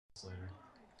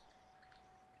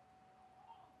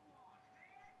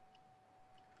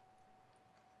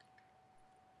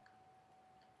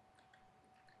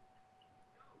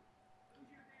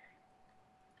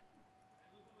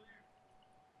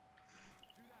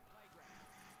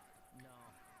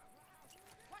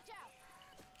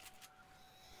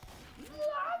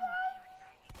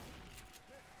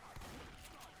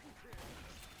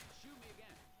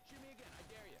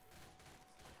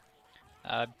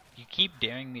You keep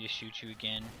daring me to shoot you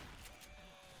again.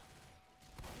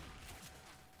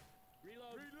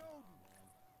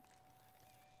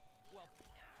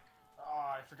 Oh,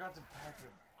 I forgot to pack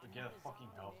it to get a fucking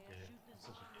health kit. I'm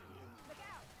such an idiot.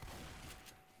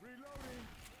 Reloading.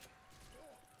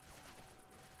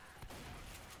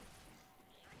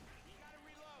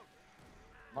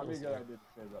 Might be a good idea to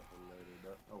save that for later,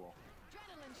 but oh well.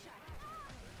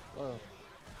 Whoa.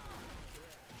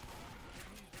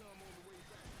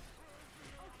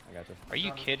 I got you. Are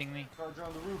you kidding me? Charger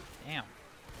on the roof. Damn.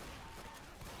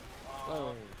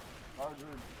 Whoa. Charger.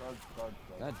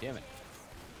 God damn it.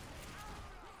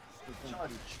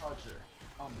 Charger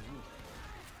on the roof.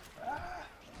 Ah.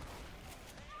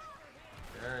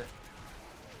 There.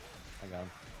 I got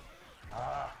him.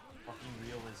 Ah, fucking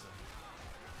realism.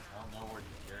 I don't know where it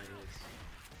is.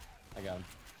 I got him.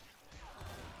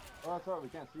 Oh, that's right, we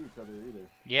can't see each other either.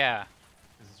 Yeah.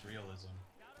 This is realism.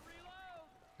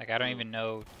 Like, I don't even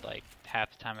know, like, half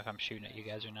the time if I'm shooting at you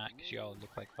guys or not, because you all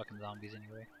look like fucking zombies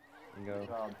anyway. And go.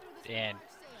 And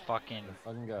fucking...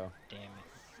 Fucking go. Damn it.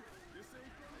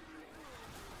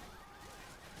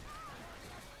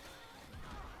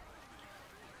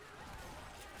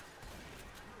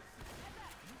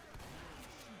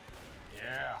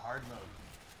 Yeah, hard mode.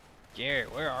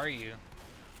 Garrett, where are you?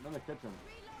 I'm in the kitchen,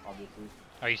 obviously.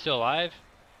 Are you still alive?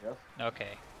 Yes.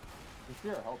 Okay. You can see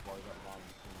our health bars at the bottom.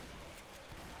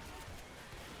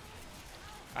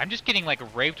 I'm just getting, like,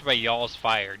 raped by y'all's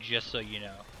fire, just so you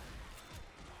know.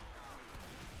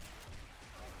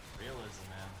 Realism,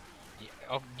 man. Yeah,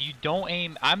 oh, you don't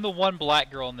aim... I'm the one black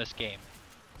girl in this game.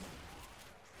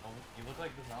 Oh, you look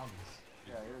like the zombies.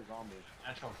 Yeah, here's zombies.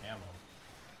 Natural camo.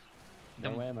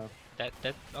 No ammo. That...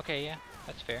 Okay, yeah.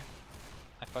 That's fair.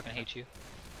 I fucking hate you.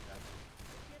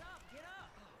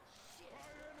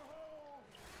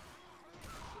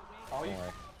 Oh, you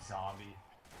Alright. zombie.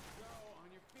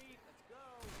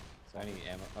 So I need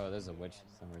ammo. Oh, there's a witch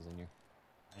somewhere in here.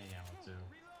 I need ammo too.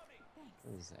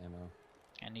 There's ammo.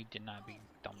 I need to not be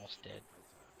almost dead.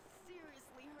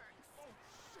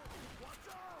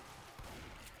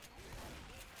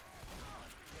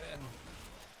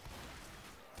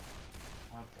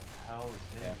 What the hell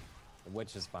is this? Yeah. The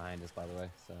witch is behind us, by the way,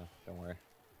 so don't worry.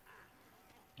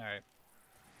 Alright.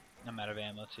 I'm out of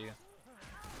ammo too.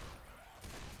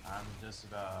 I'm just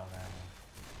about out of ammo.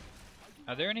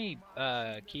 Are there any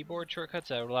keyboard shortcuts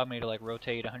that would allow me to like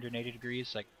rotate 180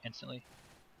 degrees like instantly?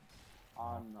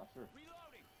 I'm not sure.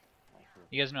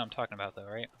 You guys know what I'm talking about though,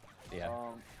 right? Yeah.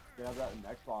 They have that in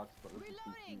Xbox, but this is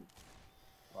PC.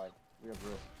 Like, we have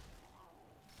wrist.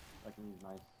 That can be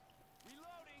nice.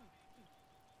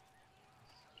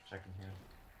 Checking here.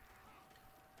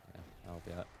 Yeah, I'll help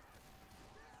you out.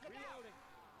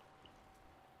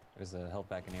 There's a health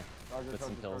pack in here. Put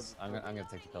some pills. I'm gonna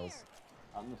take the pills.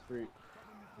 Out in the street.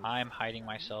 I'm hiding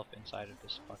myself inside of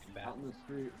this fucking Out in battle. the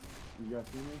street. You guys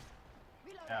see me?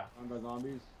 Yeah. I'm by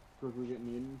zombies. Quickly getting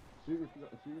eaten. Shoot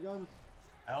your guns.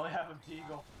 I only have a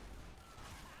deagle.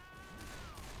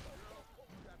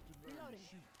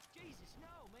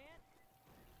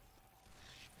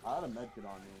 I had a medkit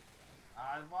on me.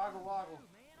 Woggle.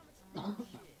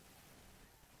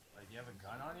 Like, you have a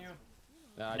gun on you?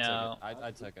 No, I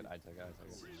No. took it. I took it.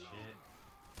 Shit.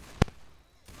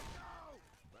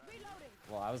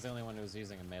 Well, I was the only one who was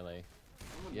using a melee.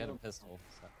 You had a pistol.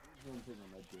 So. I'm gonna take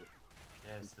my medkit.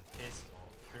 Yes, the pistol.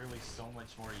 Clearly so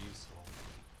much more useful.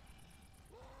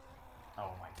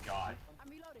 Oh my god.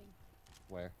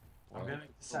 Where? I'm gonna...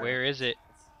 Where is it?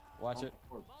 Watch it.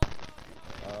 Oh,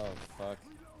 Oh, fuck.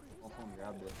 someone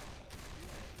grabbed it.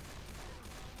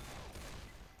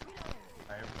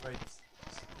 Alright, everybody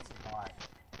survive.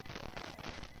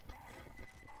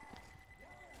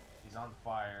 He's on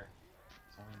fire.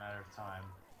 It's only a matter of time.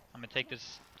 I'm gonna take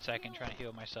this second trying to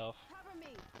heal myself. I'm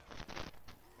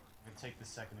gonna take this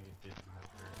second to get 50 right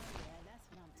there.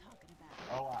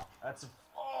 Oh wow, that's a...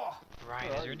 Oh!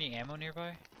 Ryan, is there any ammo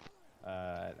nearby?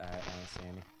 I don't see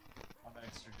any. I'm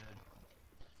extra dead.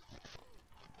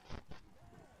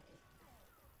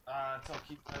 So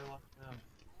keep title up them.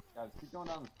 Guys, keep going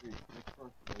down the street. Next door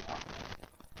to the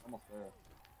almost there.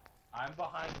 I'm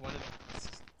behind one of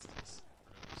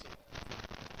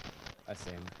I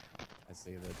see him. I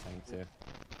see the tank too.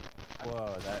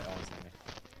 Whoa, that almost hit me.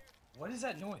 What is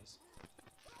that noise?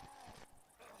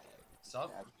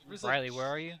 Sup? Riley, where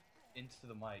are you? Into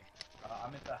the mic.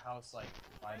 I'm at the house, like,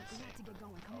 by the sink.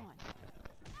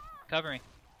 Cover me.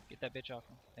 Get that bitch off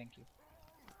me. Thank you.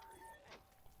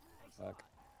 Fuck.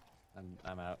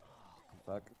 I'm out.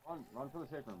 Fuck. Run for the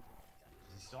safe room.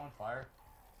 Is he still on fire?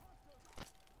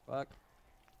 Fuck.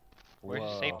 Where's the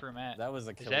Whoa. safe room at? That was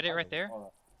a Is killer. that it right there?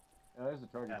 Oh, Yeah, there's a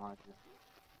charger Yeah. behind you.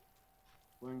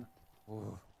 Swing.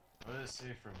 Ooh. What is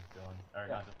safe from Dylan? Or Yeah.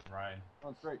 not Dylan, Ryan.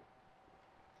 On straight.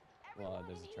 Well,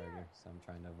 there's a charger, so I'm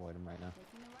trying to avoid him right now.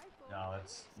 No,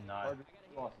 it's not. Charger.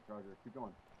 You lost the charger. Keep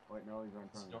going. Wait, no, he's on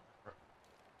It's turn. not-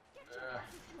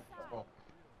 Oh,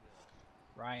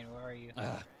 Ryan, where are you?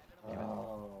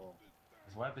 Oh.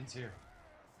 there's weapons here.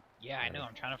 Yeah, I know.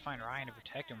 I'm trying to find Ryan to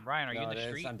protect him. Ryan, are you in No, the it is.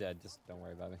 street? I'm dead. Just don't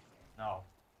worry about me. No.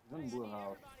 He's in the blue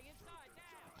house.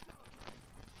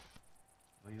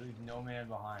 We leave no man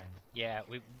behind. Yeah,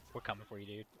 we're coming for you,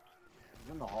 dude.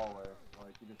 He's in the hallway.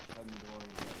 Like, he just had the door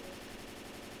and he's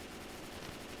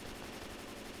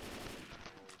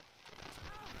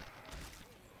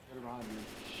Get her behind you.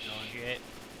 Shit.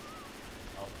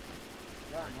 Oh,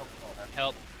 Yeah, and help. Oh.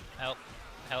 Help. Help.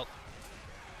 Help.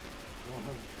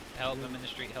 Help. I'm in the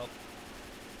street. Help.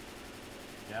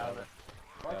 yeah.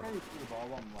 But Why can't you see the ball?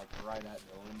 I'm like right at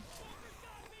Dylan.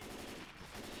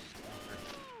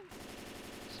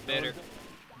 Spitter.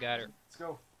 Got her. let's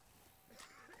go.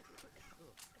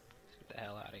 Get the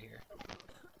hell out of here.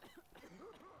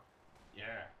 Yeah.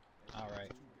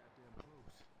 Alright.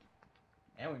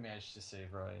 And we managed to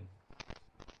save Ryan.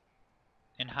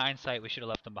 In hindsight, we should have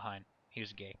left him behind. He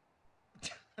was gay.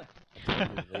 I told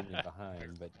you to leave me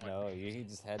behind, but no, he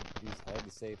just had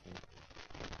to save me.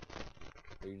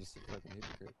 Or you're just a fucking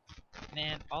hypocrite.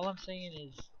 Man, all I'm saying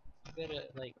is, you gotta,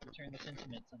 like, return the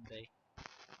sentiment someday.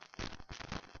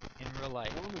 In real life.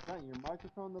 Dylan, is that your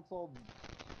microphone that's all...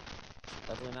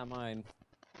 Definitely not mine.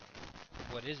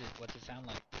 What is it? What's it sound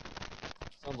like?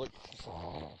 Sounds like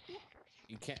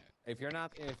you can't. If you're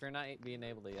not being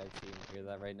able to actually hear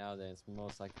that right now, then it's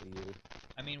most likely you.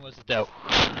 I mean, was it the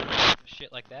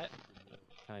shit like that?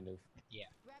 Kind of. Yeah.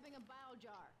 Grabbing a bile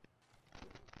jar.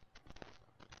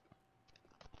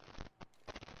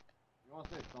 You want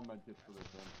to say some med kits for this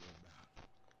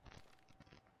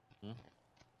one? Hmm?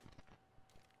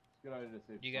 Good idea to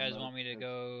save Do you some guys med want me to kits.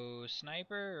 go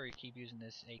sniper, or you keep using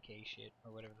this AK shit,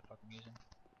 or whatever the fuck I'm using?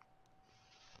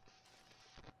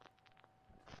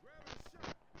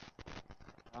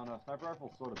 I don't know, sniper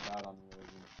rifle's sort of bad on the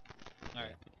Realism.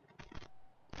 Alright.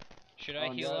 Should I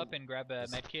Oh, heal no. up and grab a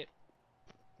med kit?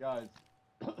 Guys,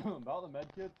 about the med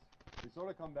kits, we sort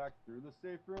of come back through the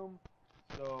safe room,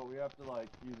 so we have to like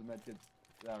use the med kits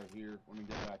that are here when we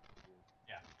get back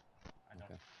here. I know.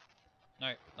 Okay.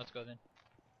 Alright, let's go then.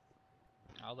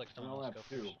 I'll let We someone only else have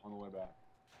go two first. on the way back.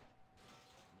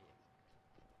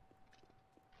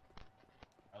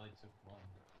 I only took one.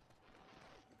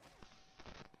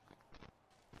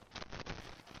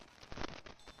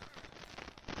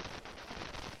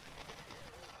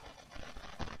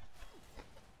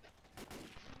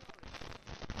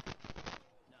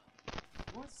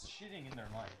 What's shitting in their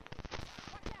mic?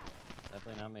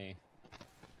 Definitely not me.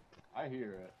 I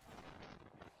hear it.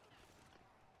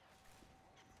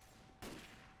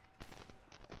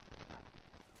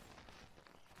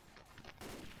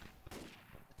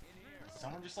 Is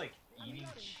someone just like eating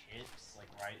chips like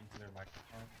right into their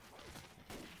microphone?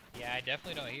 Yeah, I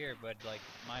definitely don't hear it, but like,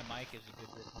 my mic is a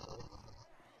good distance away.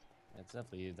 It's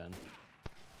definitely you then.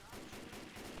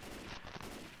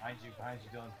 Behind you,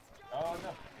 Dylan. Oh no!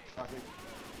 Copy.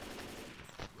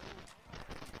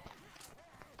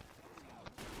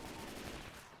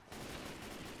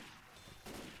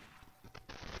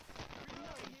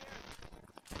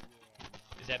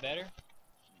 Is that better?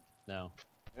 No.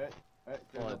 Hey,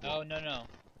 Well, Oh, no.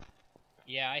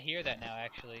 Yeah, I hear that now,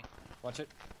 actually. Watch it.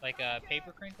 Like,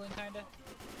 paper crinkling, kinda?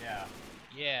 Yeah.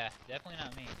 Yeah, definitely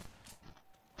not me.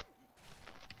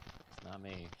 It's not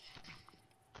me.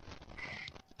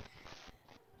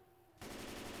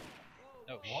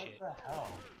 Oh, What shit. the hell?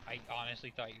 I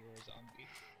honestly thought you were a zombie.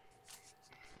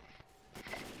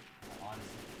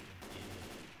 Honestly,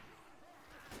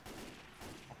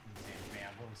 fucking damn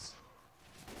bamboos.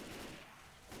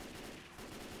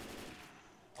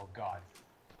 Oh god.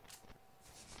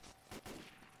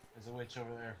 There's a witch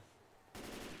over there.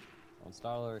 Don't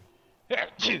stall her.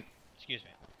 Excuse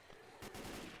me.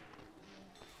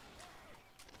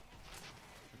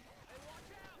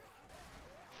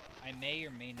 I may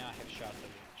or may not have shot the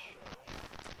witch.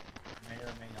 May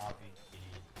or may not be.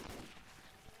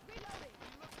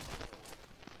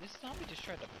 This zombie just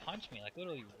tried to punch me, like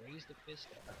literally raised a fist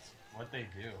up. That's what they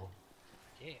do.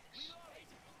 Dicks.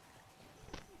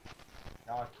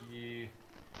 Jockey.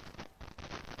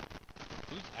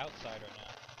 Who's outside right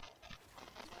now?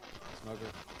 Smoker.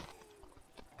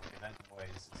 Okay, that noise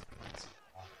is.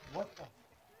 What the?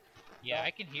 Yeah,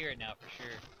 I can hear it now for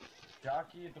sure.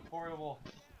 Jockey at the portable.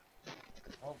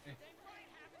 Help me.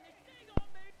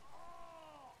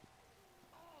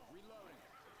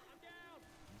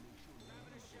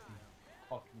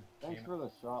 Thanks for the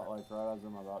shot, like right as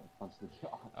I'm about to punch the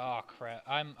jaw. Oh crap!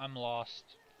 I'm lost.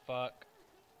 Fuck.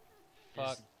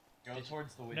 Fuck. Just go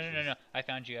towards the No, witches. no, no, no! I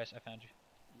found you guys. I found you.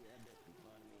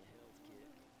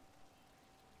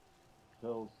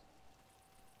 Pills.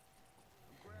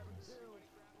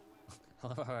 I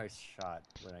love how I shot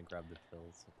when I grabbed the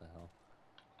pills. What the hell?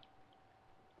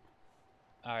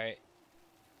 All right.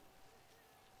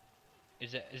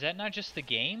 Is that not just the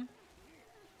game?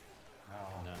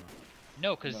 No. No.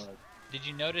 No, cause No. did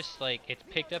you notice like it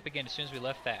picked up again as soon as we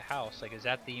left that house? Like, is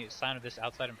that the sign of this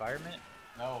outside environment?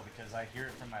 No, because I hear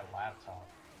it from my laptop.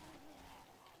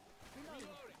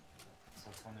 So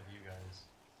it's one of you guys.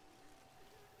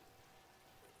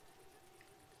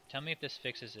 Tell me if this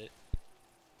fixes it.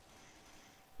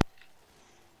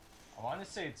 I want to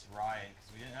say it's Ryan,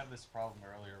 because we didn't have this problem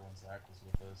earlier when Zach was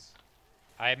with us.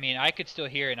 I mean, I could still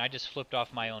hear it, and I just flipped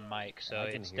off my own mic, so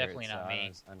I can it's hear definitely it, so not I me.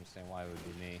 don't understand why it would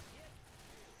be me.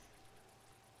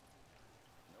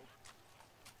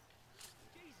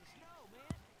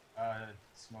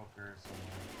 Smoker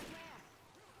somewhere.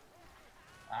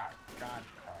 Ah, God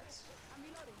Christ.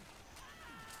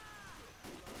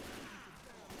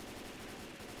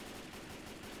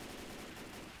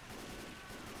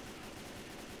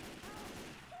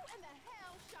 Who in the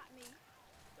hell shot me?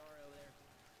 Sorry over there.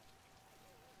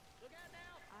 Look out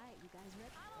now! Alright, you guys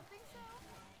ready? I don't think so.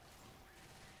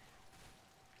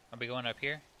 Are we going up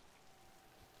here?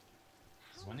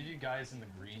 Does one of you guys in the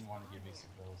green want to give me some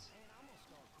pills?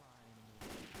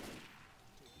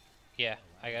 Yeah,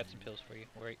 I got some pills for you.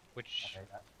 Wait, which? Okay,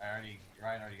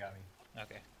 Ryan already got me.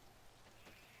 Okay.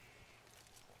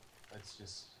 Let's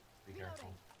just be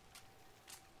careful.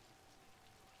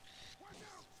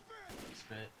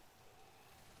 Spit.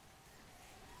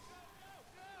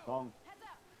 Song.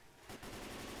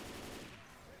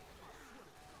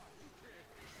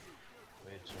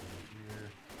 Witch over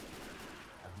here.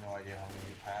 I have no idea how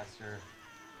many passed her.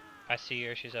 I see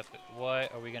her. She's up.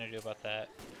 What are we gonna do about that?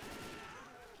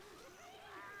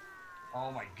 Oh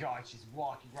my God, she's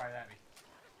walking right at me.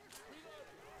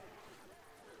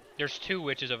 There's two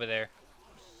witches over there.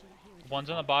 One's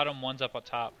on the bottom. One's up on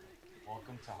top.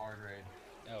 Welcome to Hard Raid.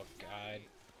 Oh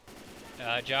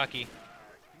God. Jockey.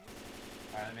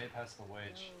 Alright, I made it past the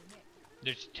witch.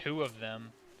 There's two of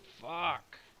them.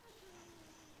 Fuck.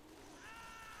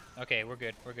 Okay, we're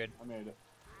good. We're good. I made it.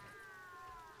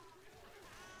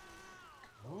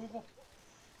 Who the?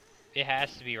 It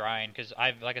has to be Ryan, because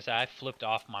like I said, I flipped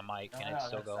off my mic and it's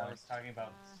still I going. was talking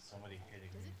about somebody hitting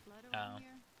Does me. it flood Oh. around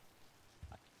here?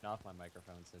 I turned off my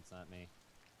microphone, so it's not me.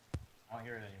 I don't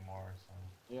hear it anymore, so.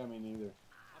 Yeah, me neither.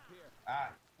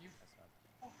 Ah, you. That's not.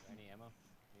 Is there any ammo?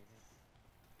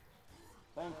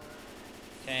 Thanks.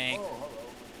 Tank. Oh,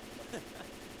 hello.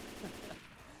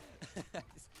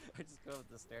 I just go up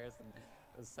the stairs and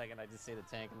a second I just see the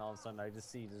tank and all of a sudden I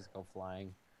just see you just go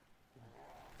flying.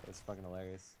 It's fucking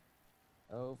hilarious.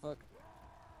 Oh fuck.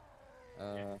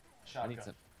 I need Shotgun.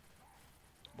 some.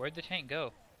 Where'd the tank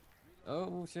go?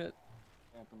 Oh shit.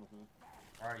 Anthem with me.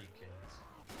 Where are you kids?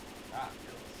 Ah,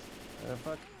 kills.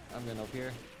 Fuck. I'm getting up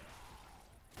here.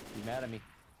 You mad at me?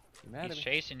 You mad He's at me?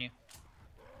 chasing you.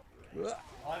 Oh,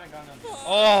 I haven't gone down.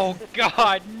 Oh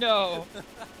God, no!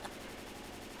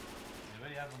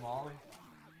 Anybody have a molly?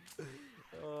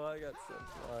 Oh, I got sent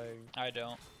flying. I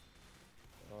don't.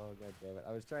 Oh god damn it.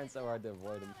 I was trying so hard to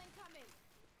avoid him.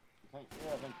 Tank,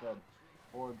 yeah, I think Fred.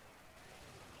 Forward.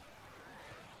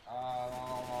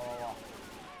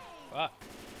 Fuck.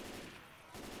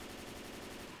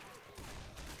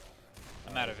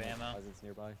 I'm out of ammo. Presence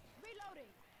nearby. Reloading.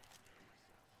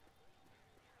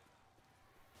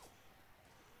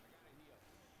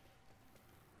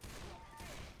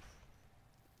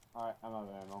 Alright, I'm out of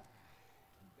ammo.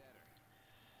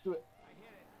 Do it.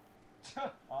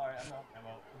 Alright, I'm out.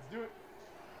 Let's do it.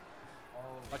 Oh,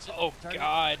 Watch it. Oh Turn it.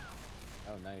 God.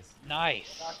 Oh nice.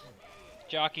 Nice.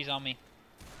 Jockey's on me.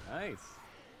 Nice.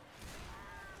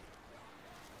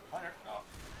 Hunter. Oh.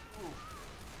 Ooh.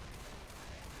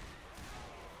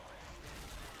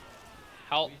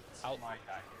 Help. Please, Help. my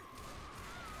guy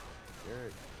here.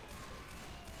 Good.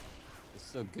 It's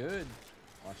so good.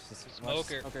 Watch this.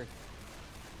 Smoker. Smoker.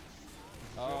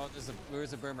 Oh,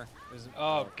 there's a boomer. There's a,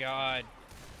 Oh God.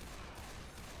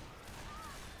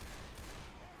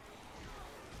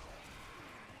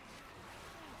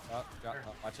 Oh, drop,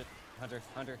 oh, watch it. Hunter.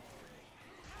 Hunter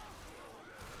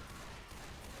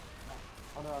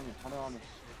on me. Hunter on me.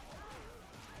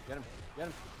 Get him.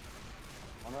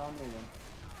 Hunter on me again.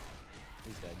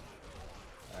 He's dead.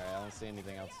 Alright, I don't see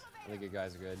anything else. I think you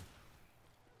guys are good.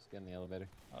 Just get in the elevator.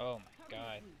 Oh my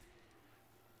God.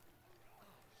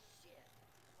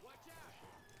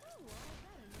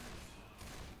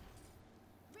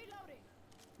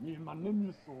 Me and my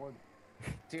ninja sword.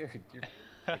 Dude, you're,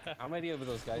 how many of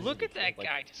those guys? Look did at that you kill?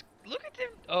 guy. Just look at him.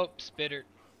 Oh, spitter.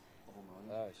 Oh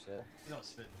Like, oh shit. You don't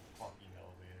spit in the fucking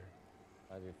elevator.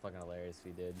 That'd be fucking hilarious if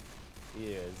he did. He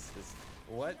is.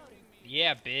 What?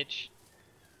 Yeah, bitch.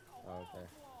 Oh, okay.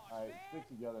 Alright, stick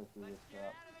together through this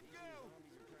crap.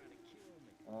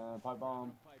 Pipe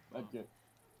bomb. Medkit.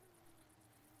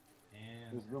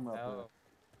 And There's room up Oh.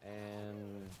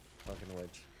 And fucking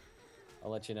witch.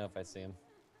 I'll let you know if I see him. there.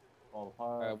 All the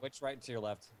pipe. Witch right to your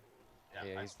left.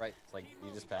 Yeah, he's right. Like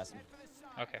you just pass him.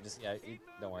 Okay. Just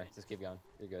don't worry. Just keep going.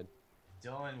 You're good.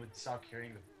 Dylan would stop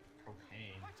carrying the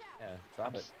propane. Yeah,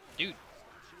 drop it. Dude.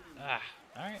 Ah.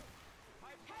 All right.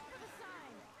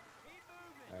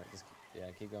 All right, just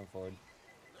keep going forward.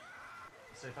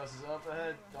 Safe house is up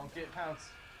ahead. Don't get pounced.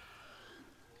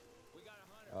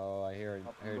 Oh, I hear.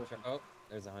 Oh,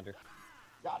 there's a hunter.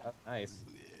 Got it. Oh, nice.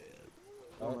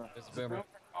 Oh, there's a boomer.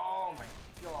 Oh my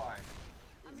god.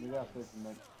 We gotta fix the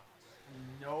med.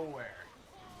 Nowhere.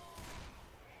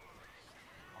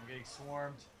 I'm getting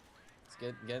swarmed, Let's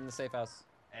get in the safe house.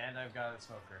 and I've got a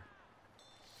smoker.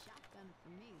 Shotgun for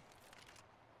me.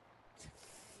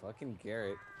 Fucking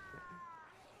Garrett.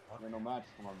 There are no match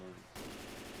for my movies.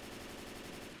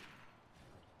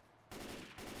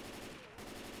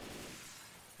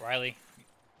 Riley.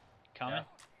 Coming?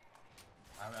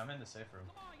 Yeah. I'm in the safe room.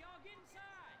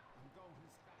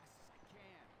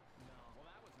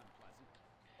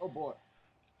 Oh boy.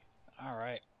 All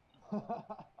right.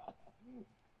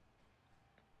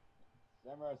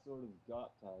 Samurai sword is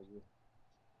got tiger.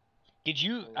 Did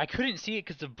you? I couldn't see it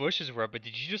because the bushes were up, but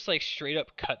did you just like straight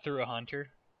up cut through a hunter?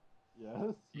 Yes.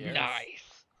 Yes.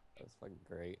 Nice. That was fucking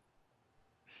great.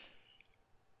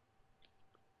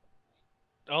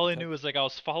 All I knew was like I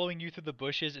was following you through the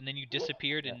bushes, and then you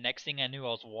disappeared, and next thing I knew, I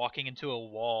was walking into a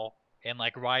wall, and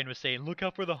like Ryan was saying, "Look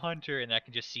out for the hunter," and I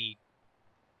can just see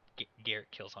Garrett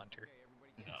kills hunter.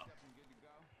 No.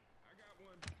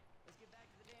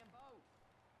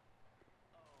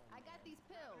 I got these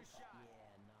pills.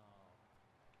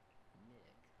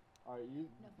 Alright, you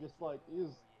just like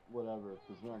use whatever,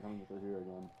 because we're not coming through here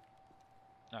again.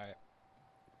 All right.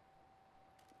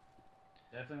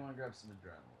 Definitely want to grab some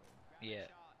adrenaline. Yeah.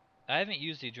 I haven't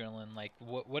used the adrenaline. Like,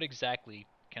 what exactly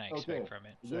can I expect from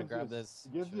it? Should I grab this?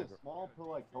 It gives Should you I a small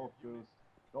pill-like health boost.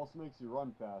 It also makes you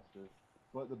run faster.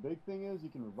 But the big thing is you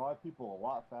can revive people a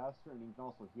lot faster, and you can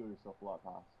also heal yourself a lot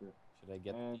faster. Should I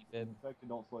get And the defib? infected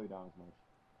don't slow you down as much.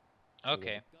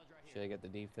 Okay. Should I get the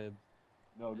defib?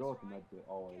 No, go with the medkit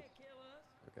always.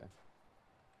 Okay.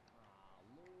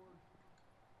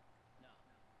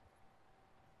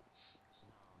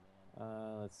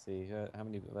 Let's see. How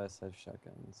many of us have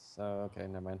shotguns? Oh, okay,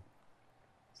 never mind.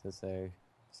 So say,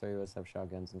 3 of us have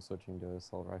shotguns. I'm switching to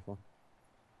assault rifle.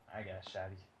 I got a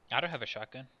shotty. I don't have a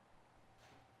shotgun.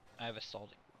 I have assault.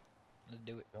 Let's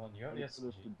do it. Dylan, you have the Thanks for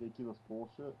this SMG. ridiculous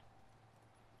bullshit. No,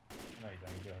 you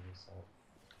don't. You have the assault.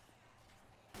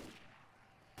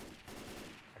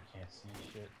 I can't see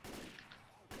shit.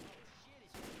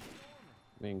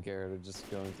 Me and Garrett are just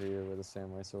going through here with the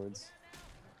samurai swords.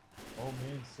 Oh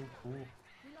man, so cool.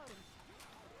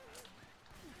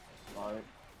 Alright.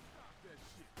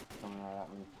 Coming right at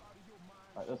me.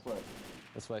 Alright, this way.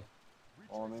 This way.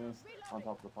 Follow me. On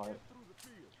top of the pipe.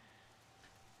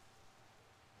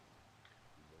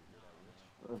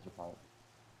 Where's the pipe?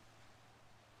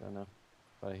 Don't know.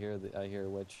 But I hear a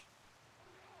witch.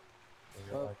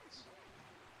 Maybe Oh. like-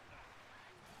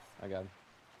 I got him.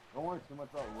 Don't worry too much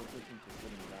about what this since you're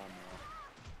sitting down now.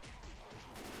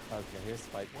 Okay, here's the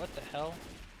fight. What the hell?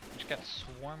 I just got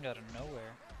swarmed out of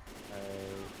nowhere.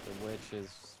 The witch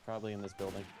is probably in this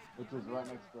building. Which is right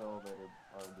next to the elevator,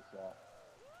 or just at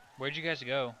Where'd you guys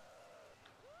go?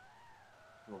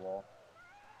 the wall.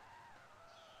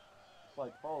 It's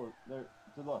like, follow, there,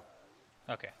 to the left.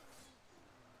 Okay.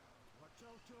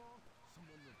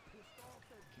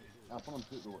 Now someone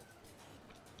shoot the witch.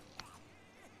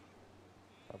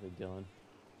 Probably Dylan.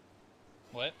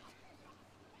 What?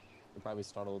 We probably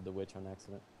startled the witch on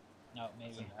accident. No,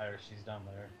 Doesn't maybe. matter, she's down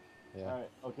there. Yeah. Alright,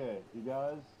 okay, you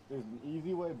guys, there's an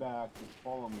easy way back, just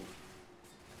follow me.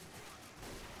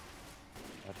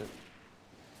 Watch it.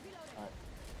 Alright.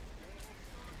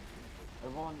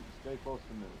 Everyone stay close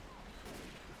to me.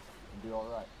 And be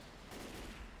alright.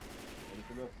 Ready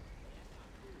for this?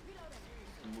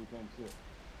 And we can shoot.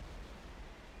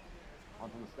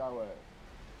 Onto the skyway.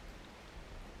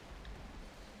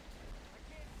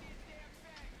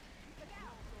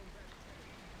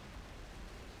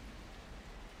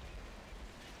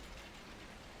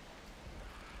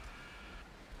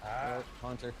 Ah!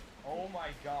 Hunter. Oh my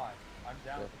god! I'm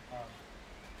down. Yeah.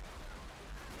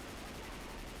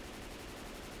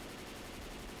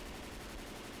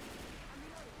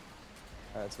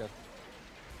 Alright, let's go.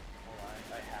 Hold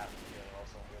on, I have to go, or else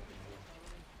I'll be able to move.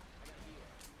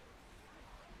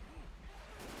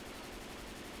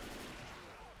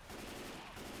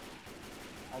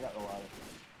 I got the ladder.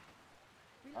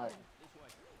 Alright.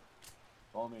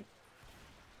 Follow me.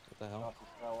 What the hell? Cross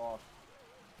the skywalk.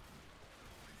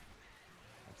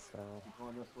 That's Keep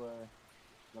going this way.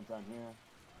 Jump down here.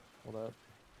 hold up.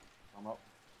 I'm up.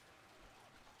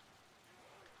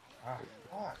 Ah,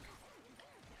 fuck!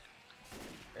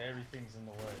 Everything's in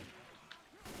the way.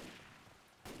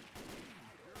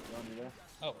 Down you there.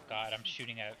 Oh god, I'm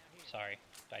shooting out. Sorry,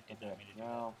 I did not mean to do that.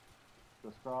 Now,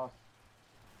 just cross.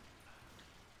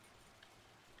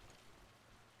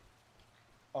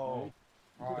 Oh,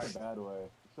 You took it Christ. a bad way.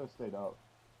 You should have stayed up.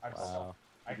 I'm Wow. stuck.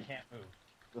 I can't move.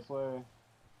 This way.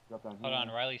 Drop down here. Hold on,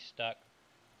 Riley's stuck.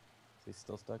 Is he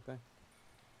still stuck there?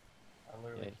 I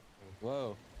literally Yay. can't move.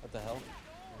 Whoa, what the hell?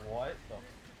 What the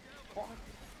fuck?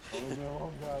 Oh, leave me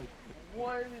alone, guys.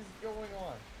 What is going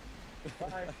on?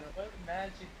 What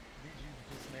magic did you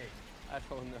just make? I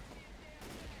don't know.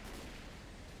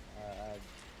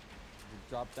 You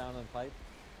drop down on pipe?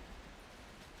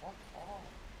 Fuck off.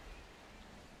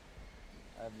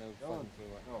 I have no Go fucking on. clue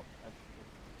what. No, that's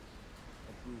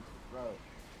you. Right.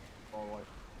 All the way.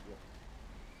 Yeah.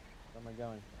 Where am I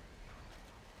going?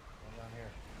 I'm down here.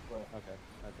 This way. Okay,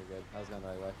 okay, good. I was going the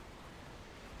right way.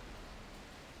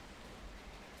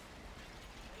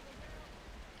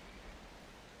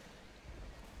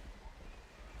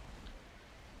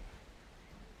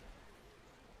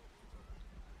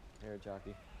 Here,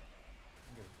 jockey.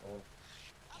 Oh,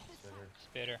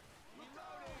 Spitter.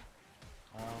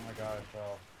 oh my god, I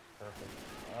fell. Perfect.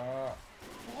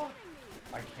 Fuck!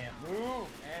 I can't move!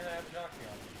 And I have a jockey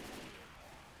on me.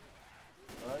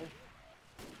 Alright?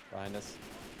 Behind us.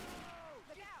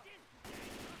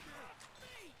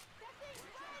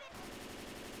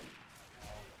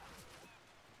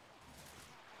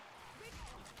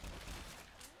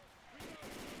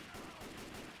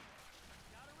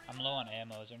 I'm low on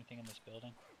ammo. Is there anything in this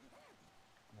building?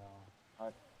 No.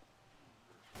 Alright.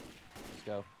 Let's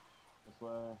go. This way.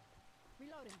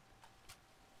 Reloading.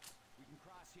 We can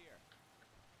cross here.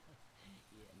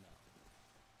 Yeah, no.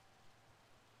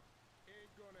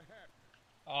 Ain't gonna happen.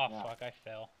 Oh Yeah. fuck, I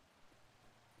fell.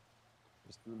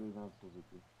 Just through the events,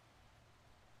 Suzuki.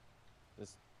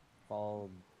 Just follow.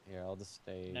 Here, I'll just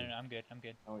stay. No, I'm good. I'm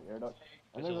good. Oh, wait, air duct.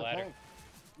 And There's a there's a ladder. tank.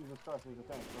 Jesus Christ, there's a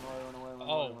tank. Run away, run away,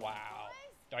 Oh run away. wow.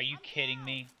 Are you kidding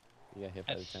me? You got hit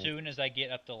by the As tank. soon as I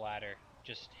get up the ladder,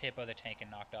 just hit by the tank and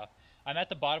knocked off. I'm at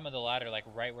the bottom of the ladder, like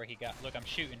right where he got. Look, I'm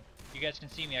shooting. You guys can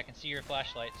see me. I can see your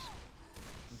flashlights.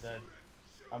 I'm dead.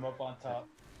 I'm up on top.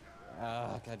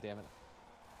 Ah, god damn it.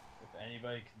 If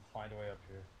anybody can find a way up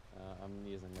here. I'm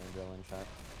using the adrenaline shot.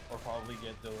 Or probably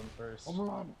get Dylan first. Come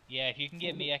on. Yeah, if you can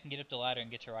get me, I can get up the ladder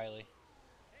and get to Riley.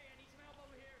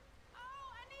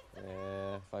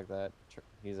 Yeah, fuck that.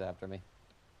 He's after me.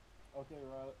 Okay,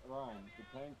 Ryan,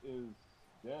 the tank is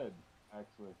dead,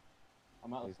 actually.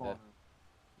 I'm at the He's spawn dead. room.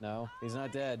 No, he's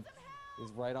not dead.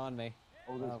 He's right on me.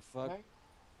 Oh, there's Oh, fuck. tank?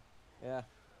 Yeah.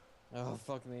 Oh,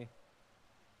 fuck me.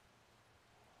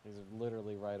 He's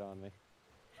literally right on me.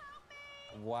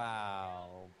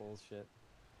 Wow. Bullshit.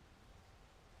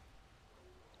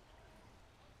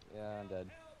 Yeah, I'm dead.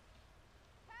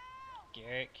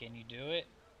 Garrett, can you do it?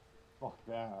 Fuck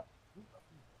that.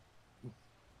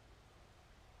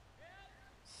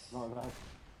 No, that's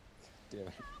Damn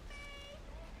it.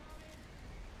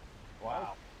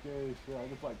 Wow. scary shit. I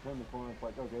just like turned the corner, it's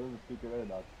like, okay, there's a secret air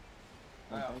duct.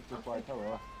 And Wow. tank's just like,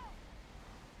 hello.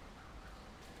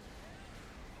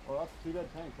 Oh, that's two dead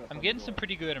tanks. I'm getting some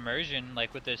pretty good immersion,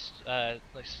 like with this,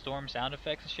 like storm sound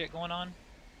effects and shit going on.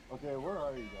 Okay, where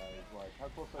are you guys? Like, how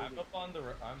close are you? I'm up on the.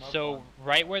 I'm up So on.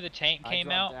 right where the tank came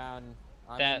I dropped out,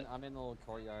 down. that- I'm in the little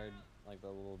courtyard, like the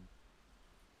little.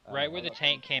 right where the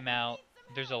tank came out,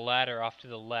 there's a ladder off to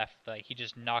the left. Like he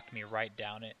just knocked me right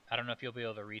down it. I don't know if you'll be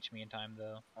able to reach me in time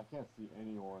though. I can't see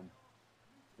anyone.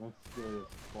 That's scary as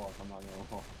fuck, I'm not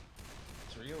gonna lie.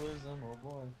 It's realism, oh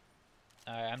boy.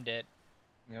 Alright, I'm dead.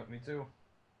 Yep, me too.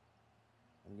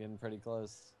 I'm getting pretty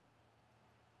close.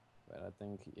 But I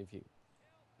think if you,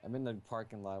 I'm in the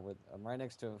parking lot with. I'm right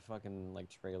next to a fucking like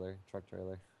truck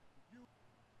trailer.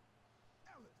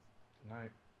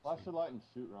 Night. Flash your light and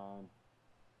shoot, Ryan.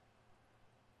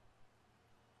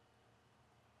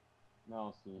 Now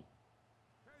I'll see.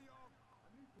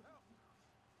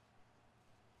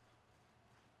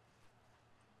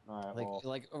 Alright, well,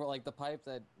 Like the pipe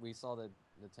that we saw the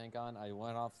tank on. I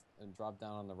went off and dropped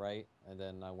down on the right, and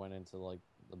then I went into like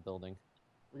the building.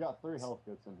 we got 3 health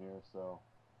kits in here, so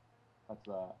that's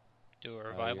that. Do a Oh,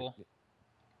 revival.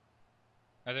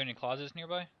 Are there any closets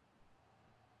nearby?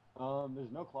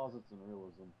 There's no closets in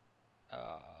Realism.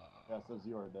 Yeah, it says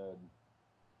you are dead.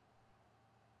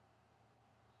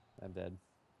 I'm dead.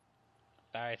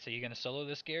 Alright, so you gonna solo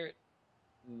this, Garrett?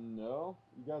 No,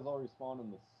 you guys all respawn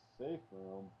in the safe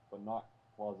room, but not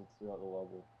closets throughout the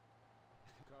level.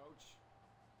 Coach.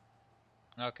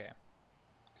 Okay.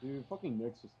 Dude, fucking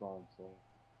Nick's respawned, so.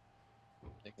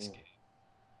 Escape.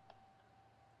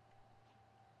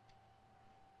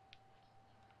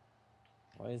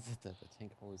 Why is it that the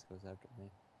tank always goes after me?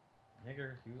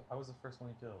 Nigger, I was the first one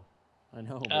you killed. I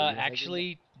know. But you're taking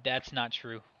Actually, that's not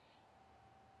true.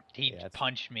 He Yeah,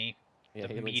 punched me yeah,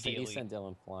 immediately. he sent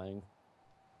Dylan flying.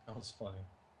 That was funny.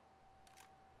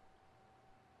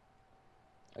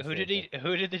 I Who feel did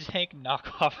Who did the tank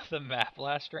knock off the map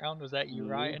last round? Was that you, Me?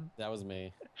 Ryan? That was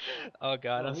me. Oh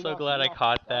god, No, I'm he so knocked- glad he I knocked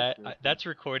caught us that. out, Jason. That's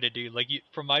recorded, dude. Like,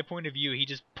 from my point of view, he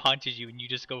just punches you and you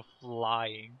just go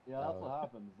flying. Yeah, that's Oh. what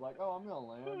happens. Like, oh, I'm gonna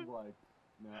land, like,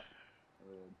 nah.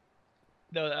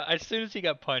 No, as soon as he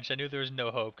got punched, I knew there was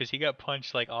no hope because he got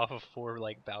punched like off of 4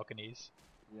 like balconies.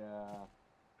 Yeah.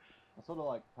 I sort of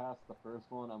like passed the first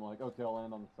one, I'm like, okay, I'll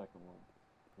land on the second one.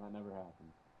 And that never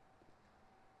happened.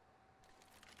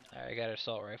 Alright, I got an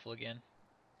assault rifle again.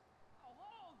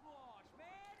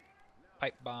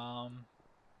 Pipe bomb.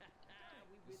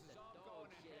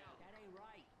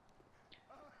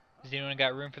 Does anyone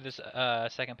got room for this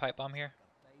second pipe bomb here?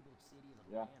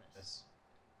 Yeah. Yes.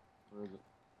 Where is it?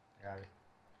 Got it.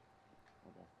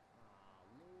 Okay.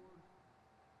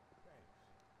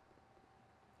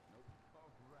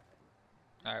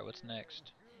 Alright, what's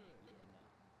next?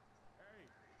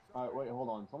 Alright, wait, hold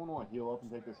on. Someone want to heal up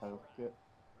and take this health kit?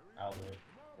 I'll do it.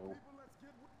 Oh.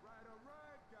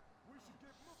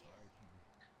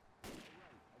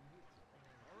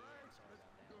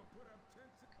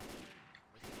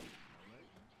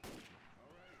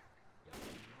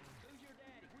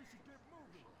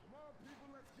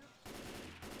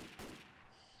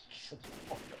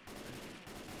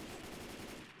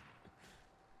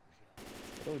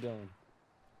 Oh, Dylan.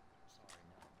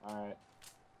 Alright.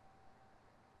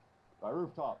 By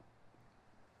rooftop.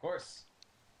 Of course.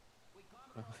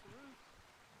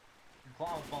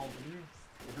 Clown phone, dude.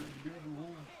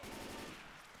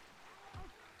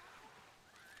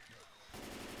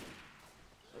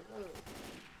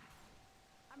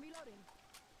 I'm reloading.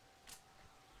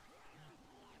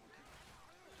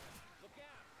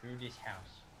 Through this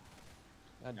house.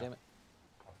 God damn it.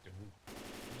 Up the roof.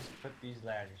 Just put these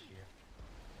ladders here.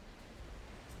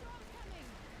 Storm coming.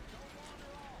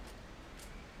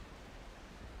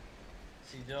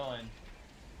 See Dylan.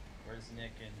 Where's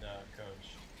Nick and Coach?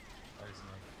 Where's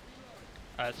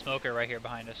Nick? Smoker right here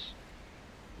behind us.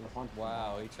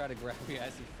 Wow, he tried to grab me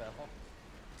as he fell.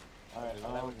 Alright,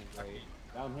 That would be great.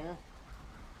 down here.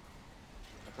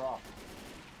 Across.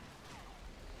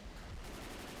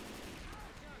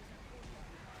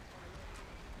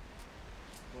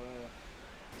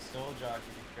 Still jockey,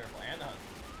 be careful. And hunt.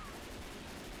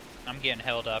 I'm getting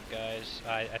held up, guys.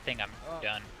 I think I'm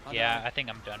done. I'm Yeah, done. I think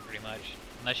I'm done pretty much.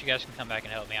 Unless you guys can come back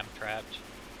and help me, I'm trapped.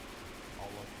 I'll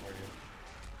look for you.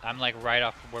 I'm like right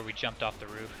off where we jumped off the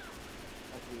roof.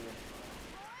 I see you.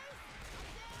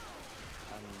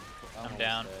 I'm I'm almost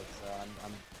down. dead, so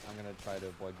I'm gonna try to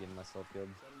avoid getting myself killed.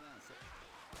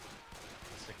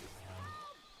 Stick it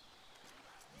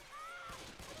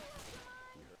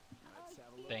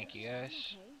behind. Thank you, guys.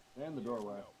 Okay. And the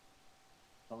doorway.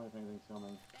 Tell me if anything's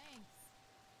coming. Thanks.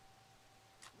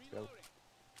 Go.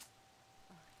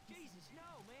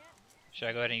 Should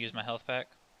I go ahead and use my health pack?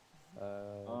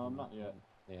 Not yet.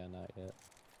 Yeah, not yet.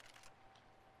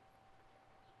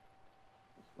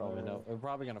 Probably no. We're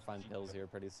probably gonna find pills here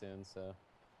pretty soon, so.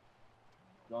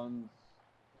 Guns.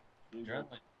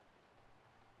 Adrenaline.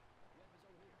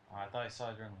 Oh, I thought I saw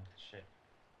adrenaline. Shit.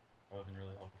 That would have been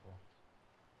really helpful.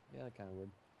 Yeah, that kind of would.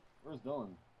 Where's Dylan?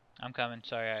 I'm coming.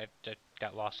 Sorry, I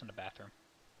got lost in the bathroom.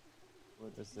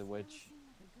 This is the witch. Seemed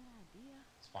like a good idea.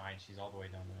 It's fine. She's all the way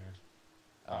down there.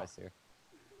 Oh, I see her.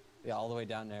 Yeah, all the way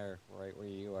down there, right where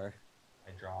you are.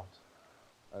 I dropped.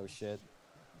 Oh shit.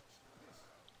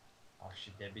 Oh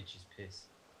shit, that bitch is pissed.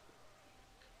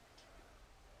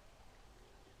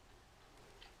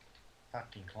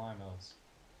 Fucking climbers.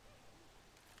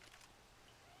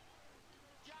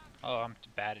 Oh, I'm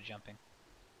bad at jumping.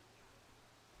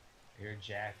 You're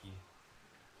Jackie.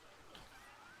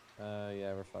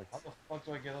 Yeah, we're fucked. How the fuck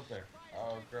do I get up there?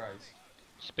 Oh, Christ.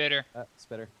 Spitter.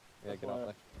 Spitter. Yeah, That's get off why-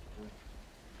 there.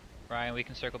 Ryan, we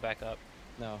can circle back up.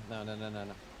 No.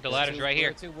 The ladder's right here.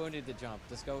 We're too wounded to jump.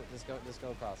 Just go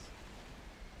across.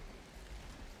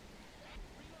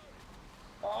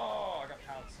 Oh, I got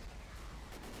pounced.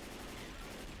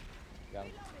 Got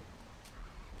him.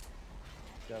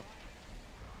 Let's go.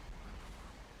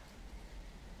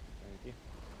 Thank you.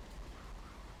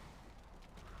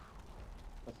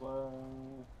 That's why.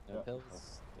 No pills.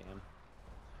 Damn.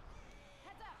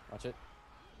 Watch it.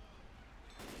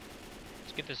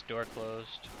 Let's get this door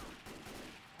closed.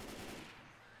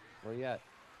 Where you at?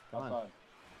 Come on. Outside.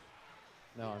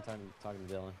 No, I'm talking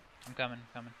to Dylan. I'm coming,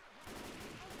 coming.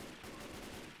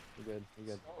 You good? You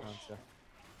good? Come on, sir.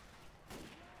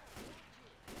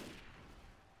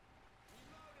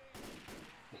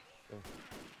 Go.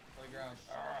 Playground.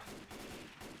 Ah.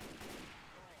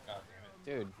 God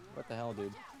damn it. Dude, what the hell, dude?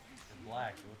 You're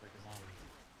black. You look like a zombie.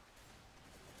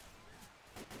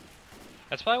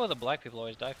 That's probably why the black people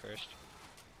always die first.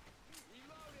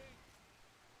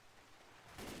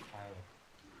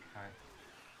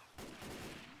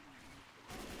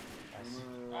 I see.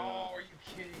 Oh, are you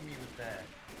kidding me with that?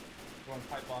 Go and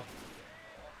pipe off.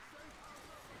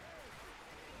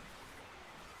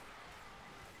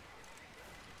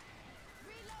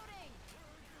 Reloading.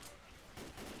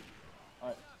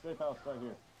 Alright, safe house right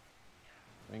here.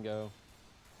 Ringo.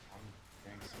 I'm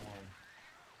getting sworn.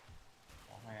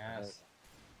 On my ass.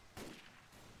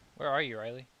 Where are you,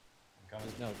 Riley? I'm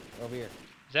coming. No, over here.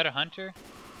 Is that a hunter?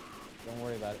 Don't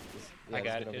worry about it. Just, yeah, I just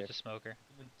got get it. over It's a smoker.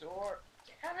 The door.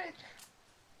 Damn it.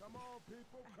 Come on,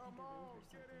 people, come on,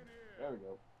 get in here. There we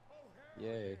go.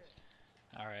 here. Yay.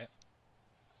 All right.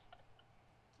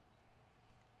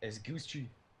 It's Gucci.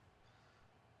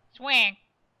 Swing.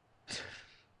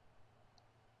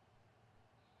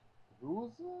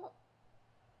 Who's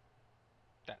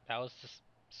that? That was just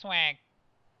swag.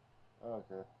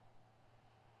 Okay.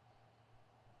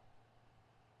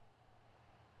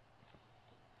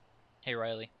 Hey,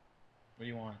 Riley. What do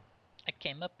you want? I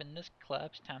came up in this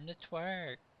club. It's time to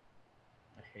twerk.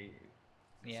 I hate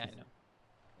you. Yeah, I know.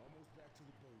 Almost back to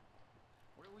the boat.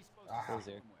 Where are we supposed Ah. Close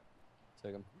here.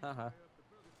 Took him. Haha. Up the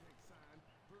burger tank sign,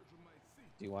 Virgil might see.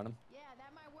 Do you want him? Yeah,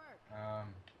 that might work.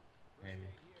 Maybe.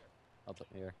 I'll take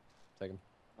here. Take him.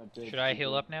 Should I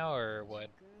heal up now or what?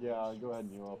 Yeah, go ahead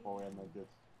and heal up while we have medkits.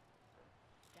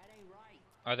 That ain't right.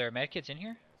 Are there medkits in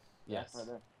here? Yes. Right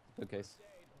there. Good case.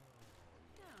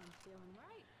 Yeah, I'm feeling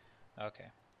right. Okay.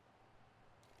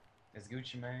 It's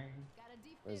Gucci, man. Got a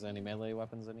deep Is there any melee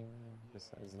weapons anywhere?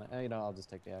 Besides that? You know, I'll just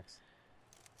take the axe.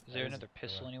 Is there That is another a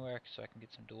pistol good one. anywhere so I can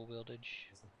get some dual wieldage?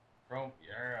 Chrome.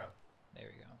 Yeah. There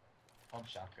we go. Pump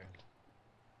shotgun.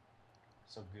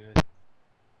 So good.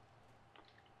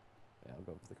 Yeah, I'll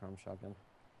go with the chrome shotgun.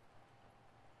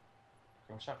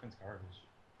 Chrome shotgun's garbage.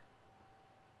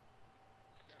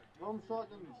 Chrome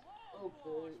shotgun's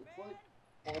okay. It's like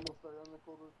almost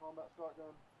identical to the combat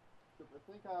shotgun.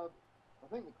 I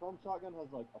think the chrome shotgun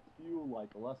has like a few like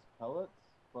less pellets,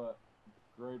 but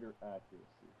greater accuracy.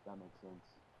 If that makes sense.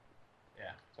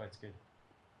 Yeah, that's why it's good.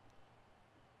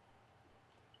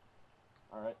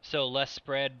 All right. So less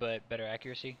spread but better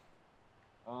accuracy?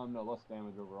 No, less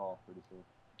damage overall. Pretty soon.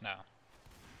 No.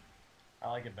 I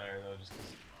like it better though, just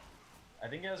because I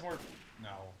think it has more. No,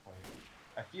 wait.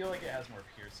 I feel like it has more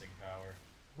piercing power.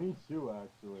 Me too,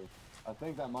 actually. I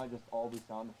think that might just all be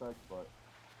sound effects, but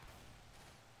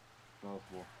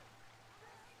noticeable.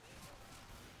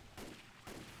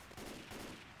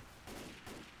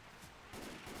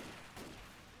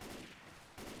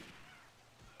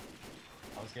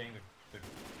 I was getting the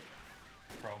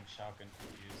chrome shotgun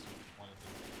confused with one of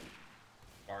the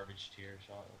garbage tier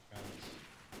shotguns.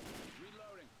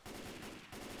 Reloading.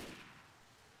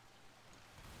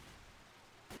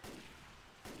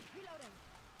 Reloading.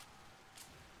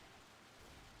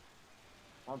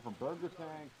 I'm from Burger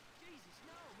Tank.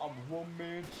 I'm one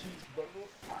man cheeseburger.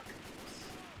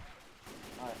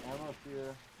 Alright, ammo's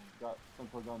here. Got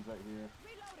simpler guns right here.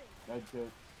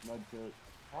 Reloading. Medkit.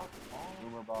 Fuck off.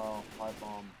 Boomer bile, pipe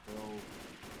bomb, bill.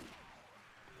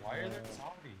 Why are there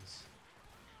zombies?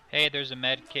 Hey, there's a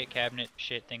med kit cabinet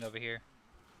shit thing over here.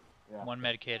 Yeah. One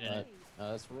med kit in it.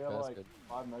 No, that's, We have that's like good.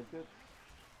 5 medkits.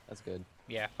 That's good.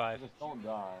 Yeah, 5. Just don't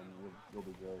die and you'll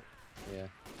be great. Yeah.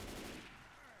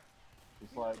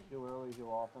 Just like heal early, heal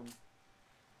often.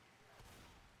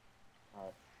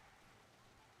 Alright.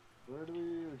 Where do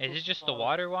we... Is it just the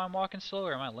water while I'm walking slow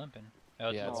or am I limping? Oh,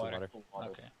 it's Yeah, the it's the water. water.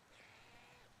 Okay.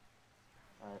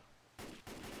 Alright.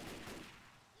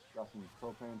 Got some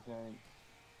propane tanks.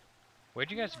 Where'd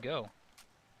you guys go?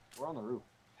 We're on the roof.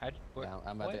 How'd, wh Yeah,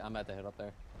 what? I'm at the head up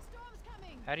there. Storm's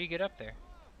coming. How do you get up there?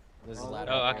 This is Oh,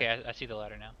 ladder. Oh, up okay, there. I see the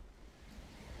ladder now.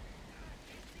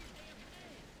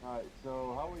 Alright,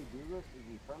 so how we do this is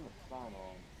we turn the sign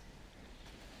on.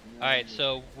 And then Alright, we-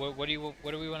 so what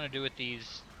do we want to do with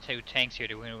these 2 tanks here?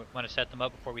 Do we want to set them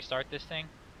up before we start this thing?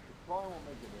 It probably won't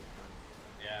make a difference.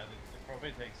 Yeah, the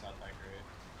propane tank's not that great.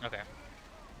 Okay.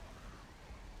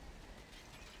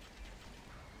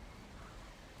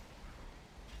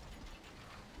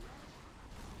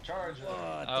 Charge!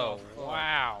 Oh,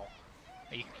 wow.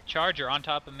 A charger on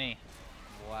top of me.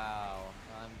 Wow,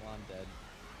 I'm dead.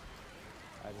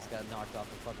 I just got knocked off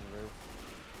the fucking roof.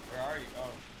 Where are you?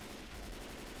 Oh,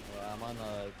 Yeah, I'm on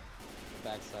the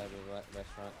backside of the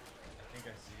restaurant. I think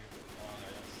I see you. Oh, no,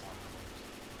 that's something.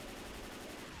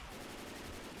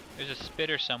 There's a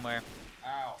spitter somewhere.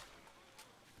 Ow.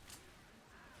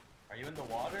 Are you in the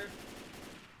water?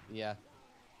 Yeah.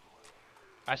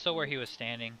 I saw where he was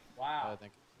standing. Wow.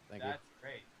 Thank you. That's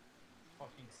great.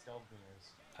 Fucking stealth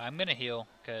boomers. I'm gonna heal,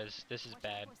 because this is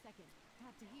bad. For a second.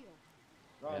 Have to heal.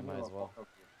 Ryan, might you as are well. fucked up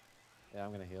here. Yeah,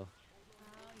 I'm gonna heal.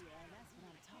 Oh yeah, that's what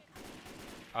I'm talking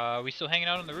about. Are we still hanging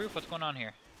out on the roof? What's going on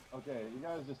here? Okay, you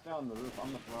guys just stay on the roof.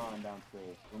 I'm gonna run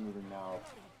downstairs. We're moving now.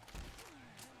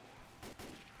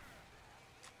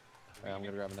 Alright, I'm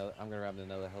gonna grab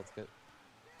another health kit.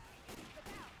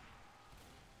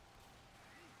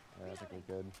 Alright, I think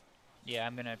we're good. Yeah,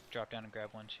 I'm gonna drop down and grab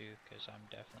one too, because I'm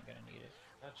definitely gonna need it.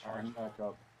 That charger. I'm back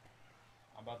up.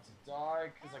 I'm about to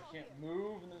die because I can't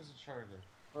move and there's a charger.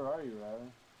 Where are you,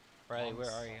 Riley? Riley,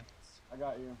 where are you? I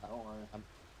got you. Don't worry.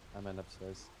 I'm in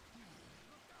upstairs.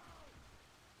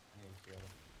 I need to heal.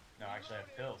 No, actually I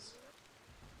have pills.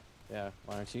 Yeah,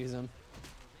 why don't you use them?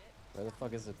 Where the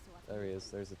fuck is it? There he is.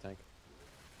 There's the tank.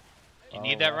 You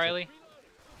need that, watch it. Riley?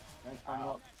 Thanks for coming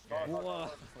up. Okay. Whoa!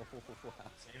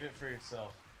 Save it for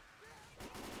yourself.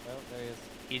 Oh, there he is.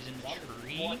 He's in the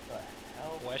tree? What the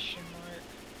hell? Question mark?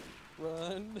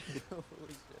 Run! Holy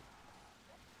shit.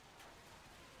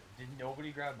 Did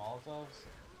nobody grab Molotovs?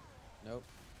 Nope.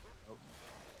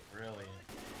 Really?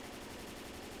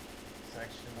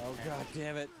 Section. Oh 10. god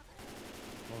damn it.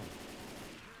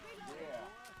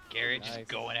 Garrett just Nice.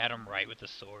 going at him right with the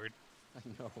sword. I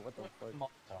know, what the fuck?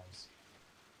 Molotovs.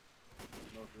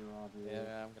 Smoking around here.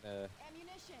 Yeah, I'm gonna...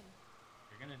 Ammunition.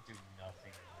 You're gonna do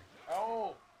nothing.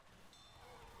 Oh!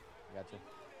 Gotcha.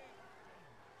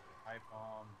 Pipe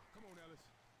bomb. Come on, Ellis.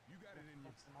 You got it in you.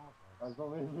 What's the Molotov? Guys,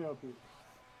 don't leave me up here.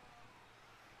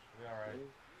 We alright.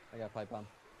 I got pipe bomb.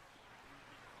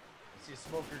 I see a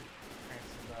smoker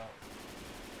prancing about.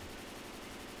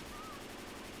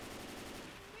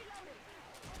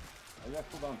 Are you guys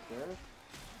still downstairs?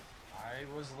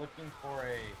 I was looking for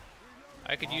a.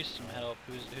 I could use some help.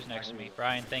 Who's next to me?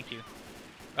 Brian, thank you.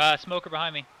 Smoker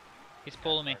behind me. He's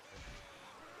pulling me.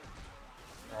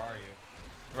 Where are you?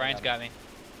 Brian's got me.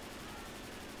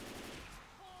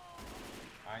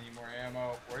 I need more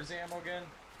ammo. Where's the ammo again?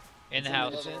 In the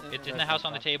house. It's in the house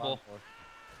on the table.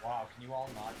 Wow, can you all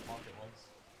not talk at once?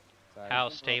 Sorry.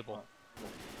 House table.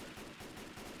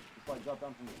 Just like drop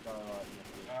down from the skylight. And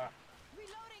that's it.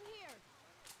 Reloading here.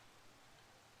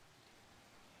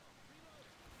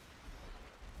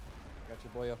 Got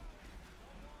your boyo.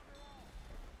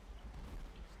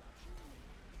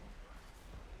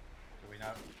 Do we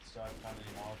not still haven't found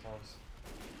any Molotovs?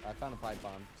 I found a pipe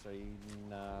bomb, so you...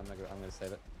 Nah, I'm gonna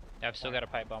save it. I've still got a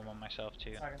pipe bomb on myself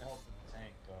too. It's not gonna help with the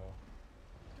tank though.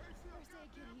 First aid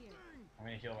kit here. I'm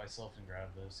gonna heal myself and grab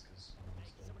this because I'm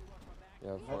just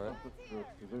Go for it.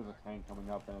 Because there's a tank coming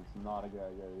up and it's not a good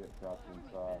idea to get trapped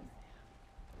inside.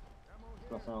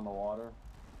 Especially on the water.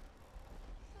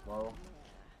 Low.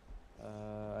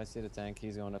 I see the tank.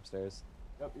 He's going upstairs.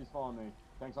 Yep, he's following me.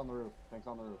 Tank's on the roof. Tank's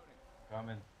on the roof.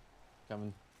 coming.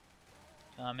 Coming.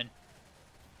 And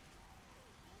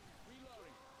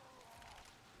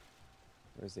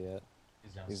Where's he at?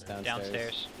 He's downstairs. He's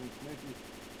downstairs. He's sneaky.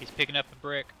 He's picking up a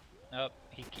brick. Oh,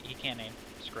 he can't aim.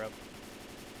 Scrub.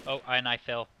 Oh, and I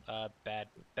fell. Bad.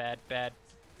 Dylan,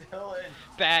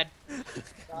 Bad.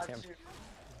 got Damn. you.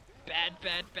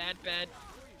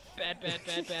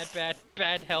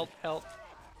 Bad. Help.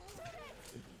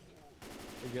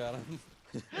 We got him.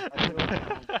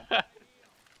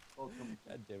 Welcome.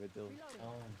 God damn it, Dylan.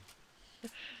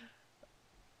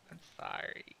 I'm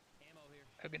sorry.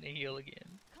 I'm gonna heal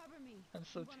again. Cover me. I'm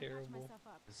so I'm gonna patch terrible. myself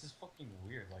up. This is fucking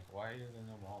weird. Like, why are there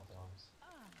no Molotovs?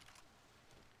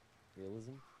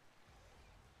 Realism?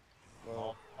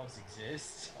 Well, Molotovs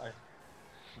exist?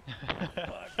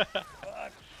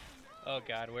 Oh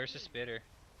god, where's the spitter?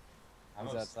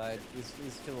 he's outside. He's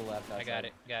to the left outside. I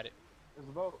got it. There's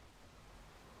a boat.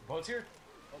 Boat's here?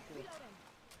 Okay.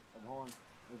 And hold on.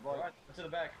 There's Alright, like, to the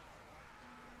back.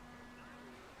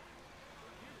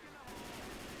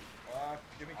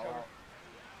 Give me cover.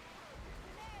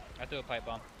 I threw a pipe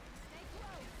bomb.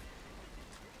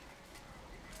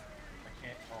 I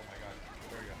can't. Oh my god.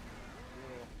 There we go.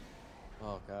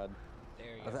 Oh god.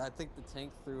 There you go. I think the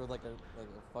tank threw like a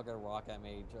fucking rock at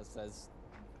me just as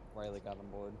Riley got on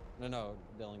board. No,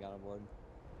 Dylan got on board.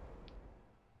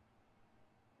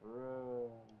 Hooray.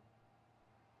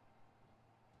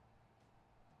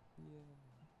 Yeah.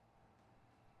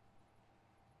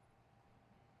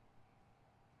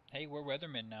 Hey, we're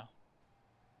weathermen now.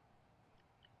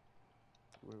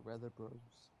 We're weather bros.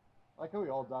 I like how we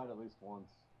all died at least once.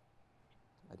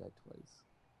 I died twice.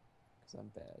 Because I'm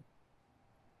bad.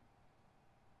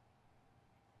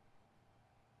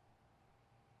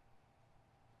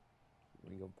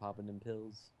 Ringo popping them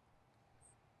pills.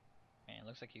 Man,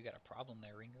 looks like you got a problem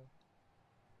there, Ringo.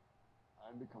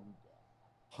 I'm becoming dead.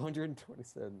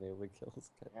 127 melee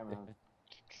kills. God Yeah, damn man. it.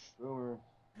 Boomer.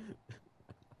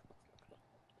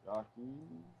 Jockey.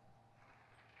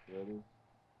 Ready.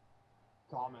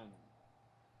 Common.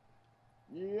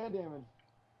 Yeah, damage.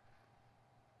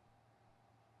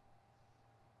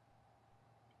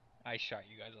 I shot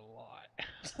you guys a lot.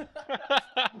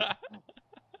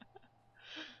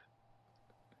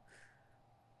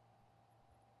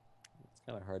 It's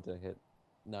kind of hard to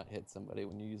not hit somebody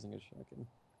when you're using a shotgun.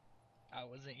 I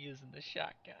wasn't using the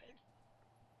shotgun.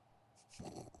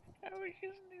 I was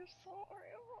using the assault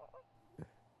rifle.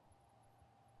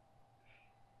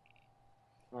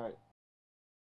 Alright,